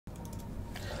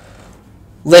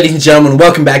Ladies and gentlemen,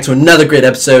 welcome back to another great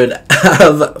episode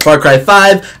of Far Cry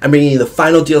 5. I'm bringing you the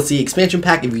final DLC expansion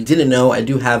pack. If you didn't know, I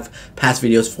do have past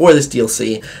videos for this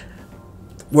DLC.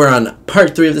 We're on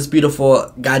part 3 of this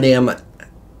beautiful goddamn...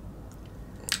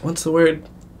 What's the word?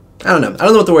 I don't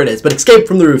know what the word is, but escape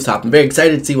from the rooftop. I'm very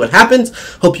excited to see what happens.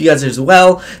 Hope you guys are as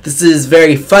well. This is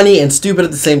very funny and stupid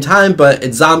at the same time, but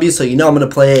it's zombies, so you know I'm going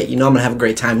to play it. You know I'm going to have a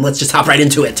great time. Let's just hop right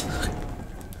into it.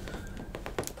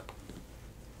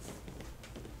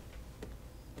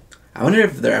 I wonder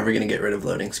if they're ever going to get rid of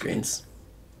loading screens.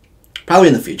 Probably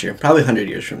in the future. Probably 100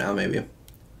 years from now, maybe.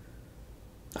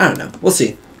 I don't know. We'll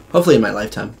see. Hopefully in my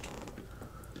lifetime.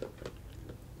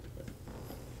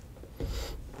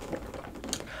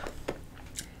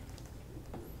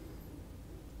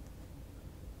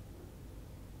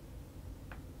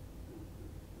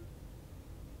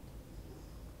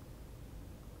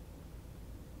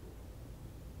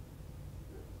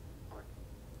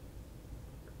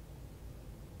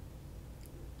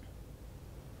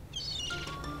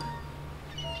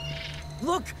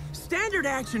 Look, standard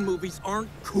action movies aren't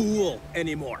cool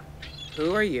anymore.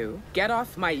 Who are you? Get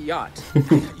off my yacht.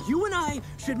 You and I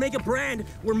should make a brand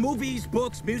where movies,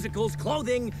 books, musicals,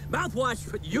 clothing,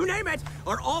 mouthwash, you name it,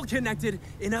 are all connected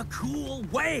in a cool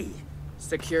way.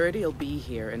 Security'll be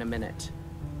here in a minute.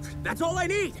 That's all I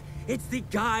need. It's the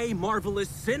Guy Marvelous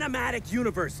Cinematic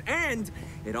Universe, and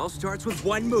it all starts with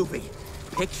one movie.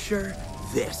 Picture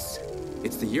this.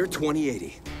 It's the year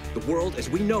 2080. The world as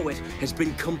we know it has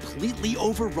been completely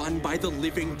overrun by the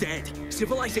living dead.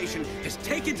 Civilization has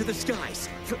taken to the skies,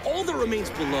 for all that remains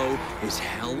below is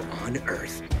hell on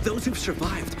Earth. Those who've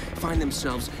survived find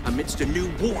themselves amidst a new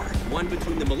war, one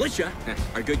between the militia,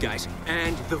 our good guys,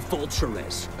 and the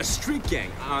vultures, a street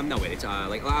gang. No wait, it's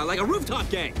like a rooftop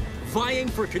gang, vying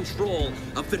for control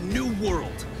of the new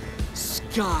world,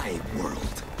 Sky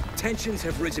World. Tensions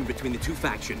have risen between the two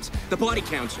factions. The body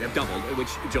counts have doubled,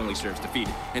 which only serves to feed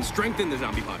and strengthen the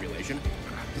zombie population.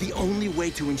 The only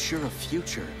way to ensure a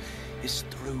future is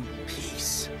through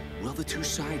peace. Will the two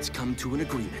sides come to an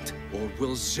agreement, or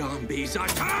will zombies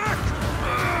attack?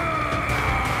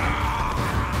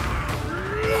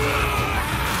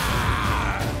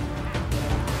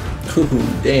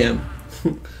 Ooh, damn.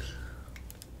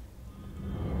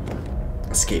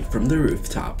 Escape from the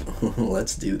rooftop.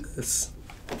 Let's do this.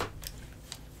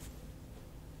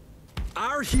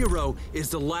 Our hero is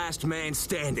the last man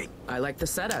standing. I like the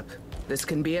setup. This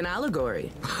can be an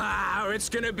allegory. It's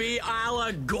gonna be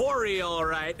allegory, all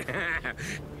right.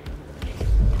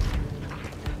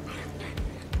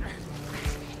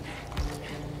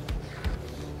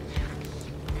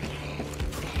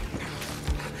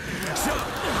 So,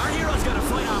 our hero's gotta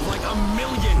fight off like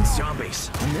 1,000,000 zombies.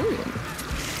 1,000,000?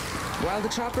 While the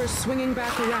chopper's swinging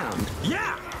back around.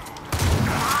 Yeah!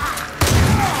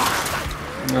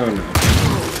 Oh no.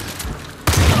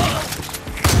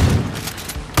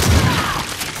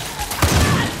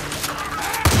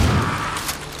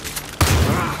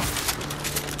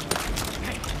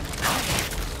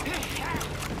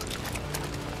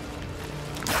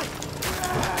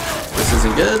 This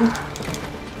isn't good.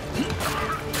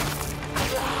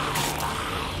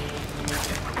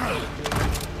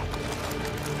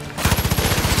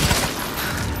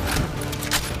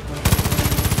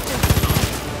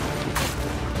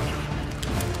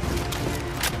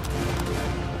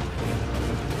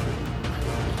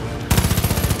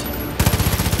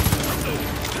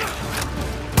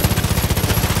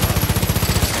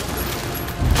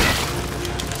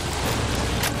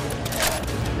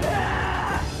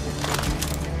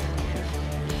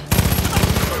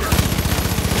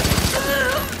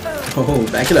 Oh,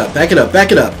 back it up, back it up,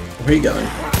 back it up. Where are you going?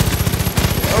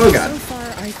 Oh god. So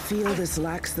far, I feel this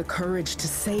lacks the courage to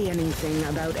say anything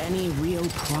about any real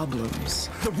problems.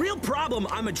 The real problem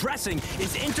I'm addressing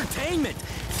is entertainment.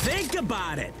 Think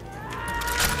about it.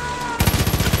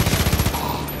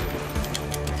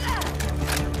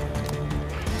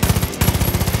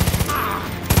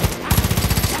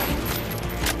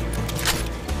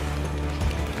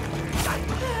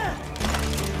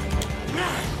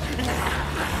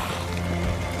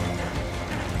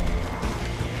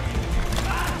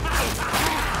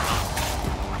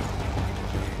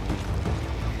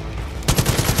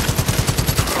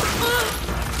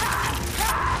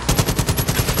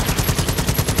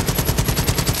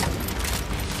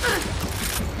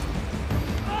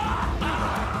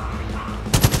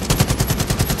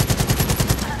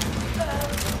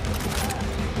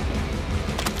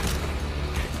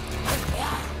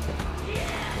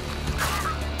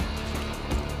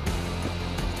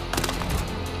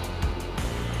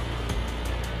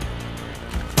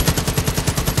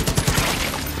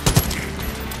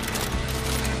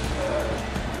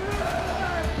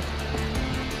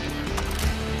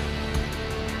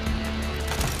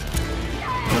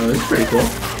 this is pretty cool.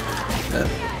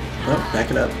 Oh, back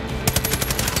it up.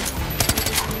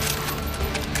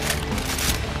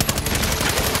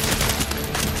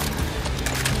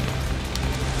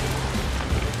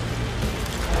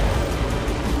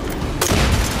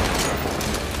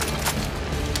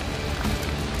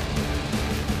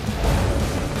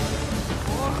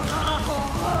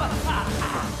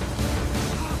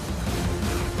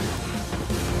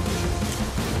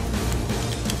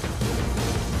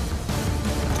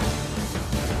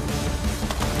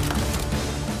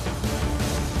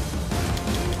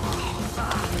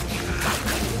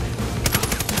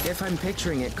 If I'm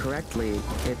picturing it correctly,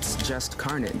 it's just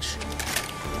carnage.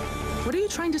 What are you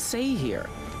trying to say here?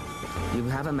 You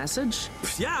have a message?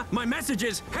 Yeah, my message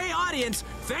is, hey audience,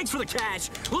 thanks for the cash.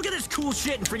 Look at this cool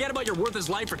shit and forget about your worthless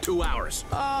life for 2 hours.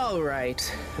 All right,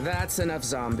 that's enough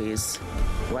zombies.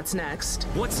 What's next?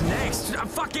 What's next? A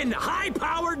fucking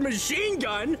high-powered machine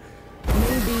gun?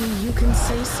 Maybe you can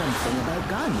say something about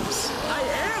guns. I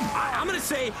am! I'm gonna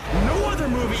say no other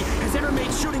movie has ever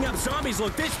made shooting up zombies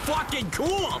look this fucking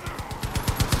cool!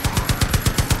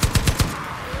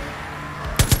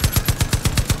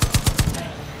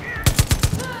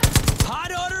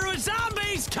 Hot odor of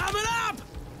zombies coming up!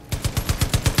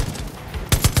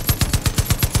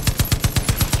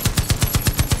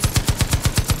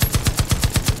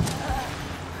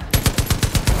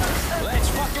 Let's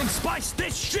fucking spice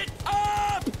this shit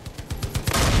up!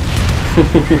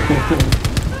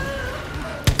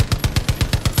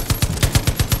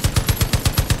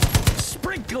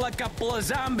 Sprinkle a couple of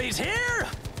zombies here.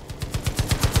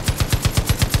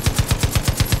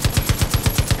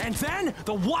 And then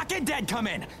the Walking Dead come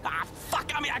in. Ah,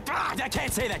 fuck, I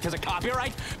can't say that because of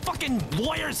copyright. Fucking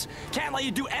lawyers can't let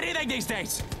you do anything these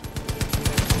days.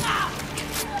 Ah!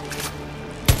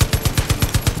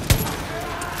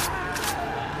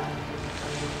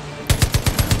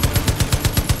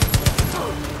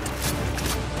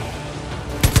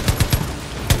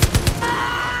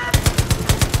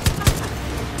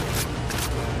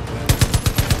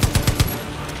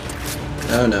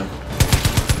 Oh no.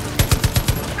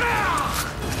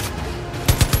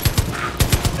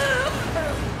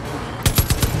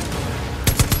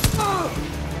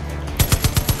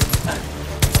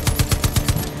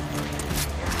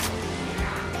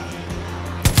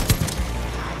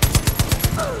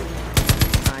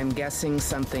 I'm guessing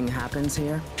something happens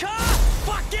here.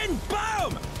 Fucking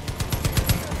boom!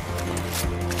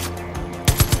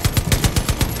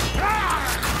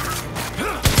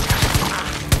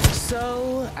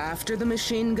 So, after the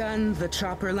machine gun, the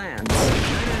chopper lands.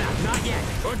 No, not yet.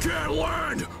 I can't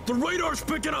land! The radar's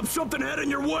picking up something heading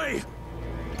your way!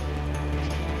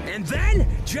 And then,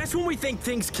 just when we think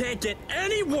things can't get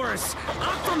any worse,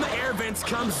 up from the air vents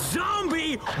comes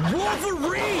zombie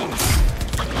Wolverines!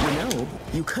 You know,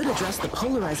 you could address the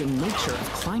polarizing nature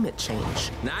of climate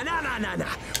change. Nah.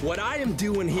 What I am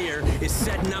doing here is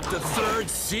setting up the third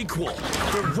sequel,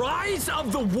 The Rise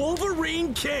of the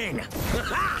Wolverine King.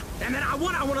 And then I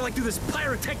wanna like do this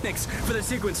pyrotechnics for the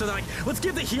sequence, so that like, let's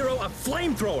give the hero a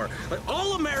flamethrower, like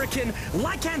all-American,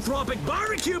 lycanthropic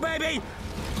barbecue, baby.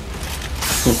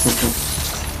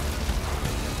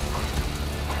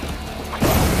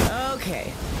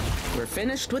 Okay, we're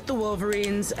finished with the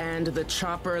Wolverines and the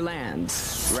chopper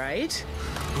lands, right?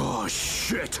 Oh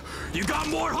shit! You got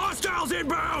more hostiles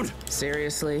inbound!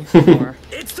 Seriously? More?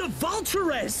 It's the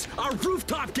Vultures! Our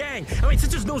rooftop gang! I mean,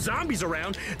 since there's no zombies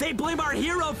around, they blame our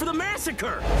hero for the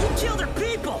massacre! He killed their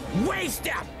people! Waste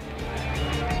them!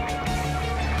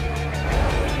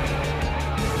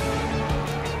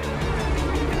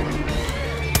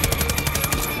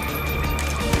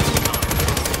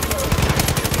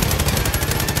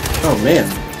 Oh man.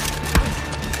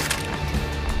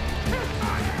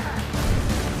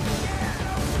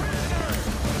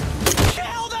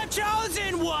 Kill the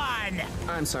Chosen One!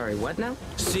 I'm sorry, what now?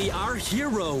 See, our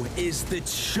hero is the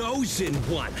Chosen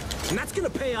One. And that's gonna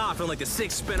pay off in like the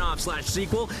 6th spin-off /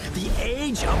 sequel, The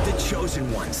Age of the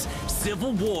Chosen Ones.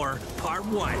 Civil War, Part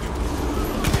 1.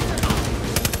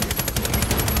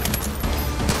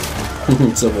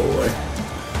 Civil War.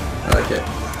 I like it.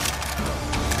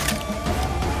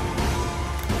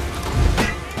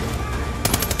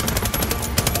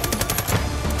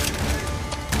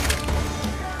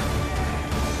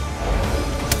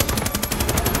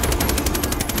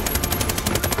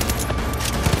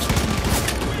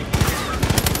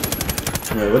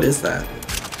 Wait, what is that?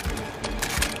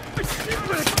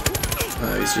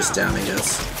 Oh, he's just down, I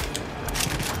guess.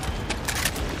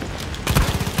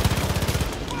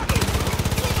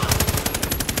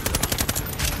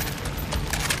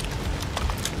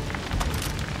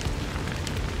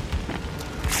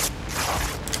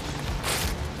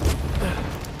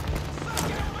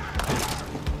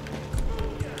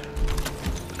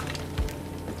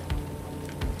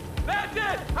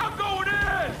 That's it! I'm going in!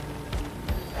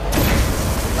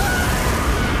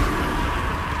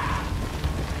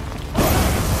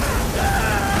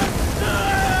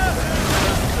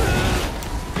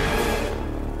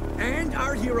 And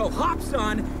our hero hops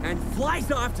on and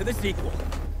flies off to the sequel.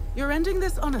 You're ending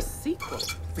this on a sequel.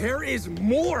 There is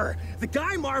more! The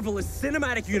Guy Marvelous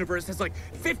Cinematic Universe has like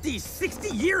 50,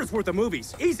 60 years worth of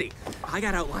movies. Easy. I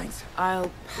got outlines.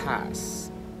 I'll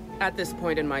pass. At this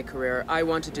point in my career, I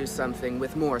want to do something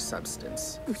with more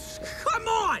substance. Come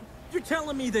on! You're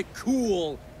telling me that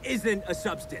cool isn't a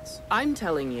substance. I'm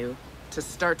telling you to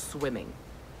start swimming.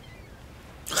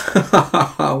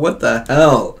 What the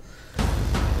hell?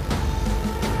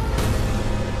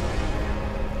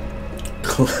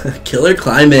 Killer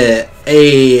climate.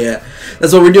 Hey,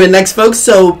 that's what we're doing next, folks.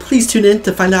 So please tune in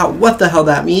to find out what the hell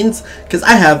that means, because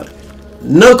I have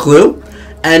no clue.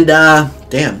 And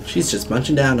damn, she's just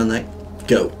munching down on that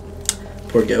goat.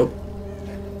 Poor goat.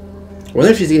 I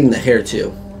wonder if she's eating the hair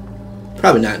too.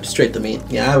 Probably not, just straight the meat.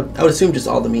 Yeah, I would assume just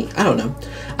all the meat. I don't know.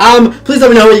 Please let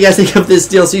me know what you guys think of this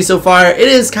DLC so far. It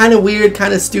is kind of weird,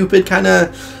 kind of stupid, kind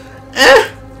of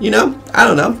you know, I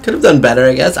don't know. Could have done better,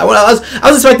 I guess. I was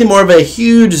expecting more of a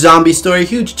huge zombie story,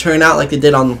 huge turnout like they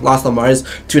did on Lost on Mars.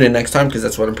 Tune in next time, because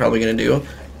that's what I'm probably going to do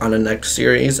on the next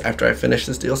series after I finish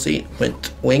this DLC. Wink,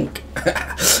 wink.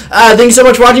 Thank you so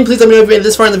much for watching. Please let me know if you made it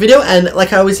this far in the video. And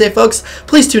like I always say, folks,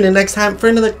 please tune in next time for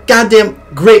another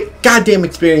great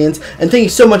experience. And thank you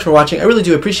so much for watching. I really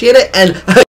do appreciate it. And